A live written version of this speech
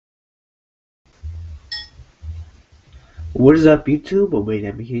What is up, YouTube? Wait,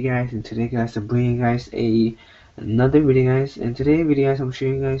 I'm here, guys, and today, guys, I'm bringing you guys another video, guys. And today, video, guys, I'm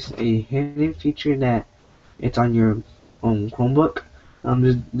showing you guys a hidden feature that it's on your Chromebook.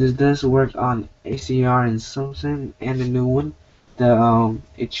 This does work on acer and Samsung and the new one, the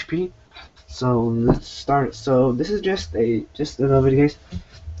HP. So let's start. So this is just another video, guys.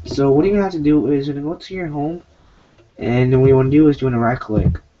 So what you have to do is you're gonna go to your home, and then what you want to do is you want to right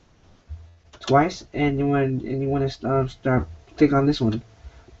click twice, and you want to start click on this one.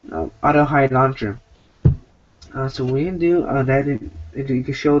 Auto hide launcher. So what you can do you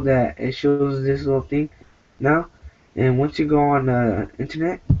can show that it shows this little thing now, and once you go on the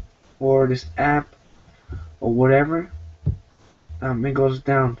internet or this app or whatever, it goes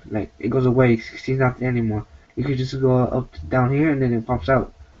down, like it goes away. It's not there anymore. You can just go up down here and then it pops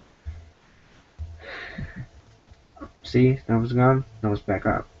out. See, now it's gone. Now it's back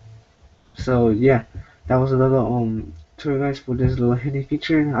up. So yeah, that was a little tutorial, guys, for this little hidden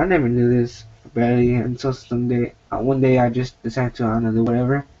feature. I never knew this barely until someday one day I just decided to do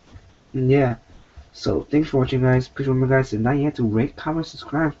whatever. And yeah, so thanks for watching, guys. Please remember, guys, and not yet to rate, comment,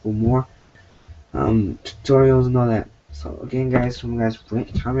 subscribe for more tutorials and all that. So again, guys, remember, guys,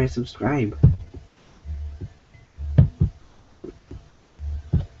 rate, comment, subscribe.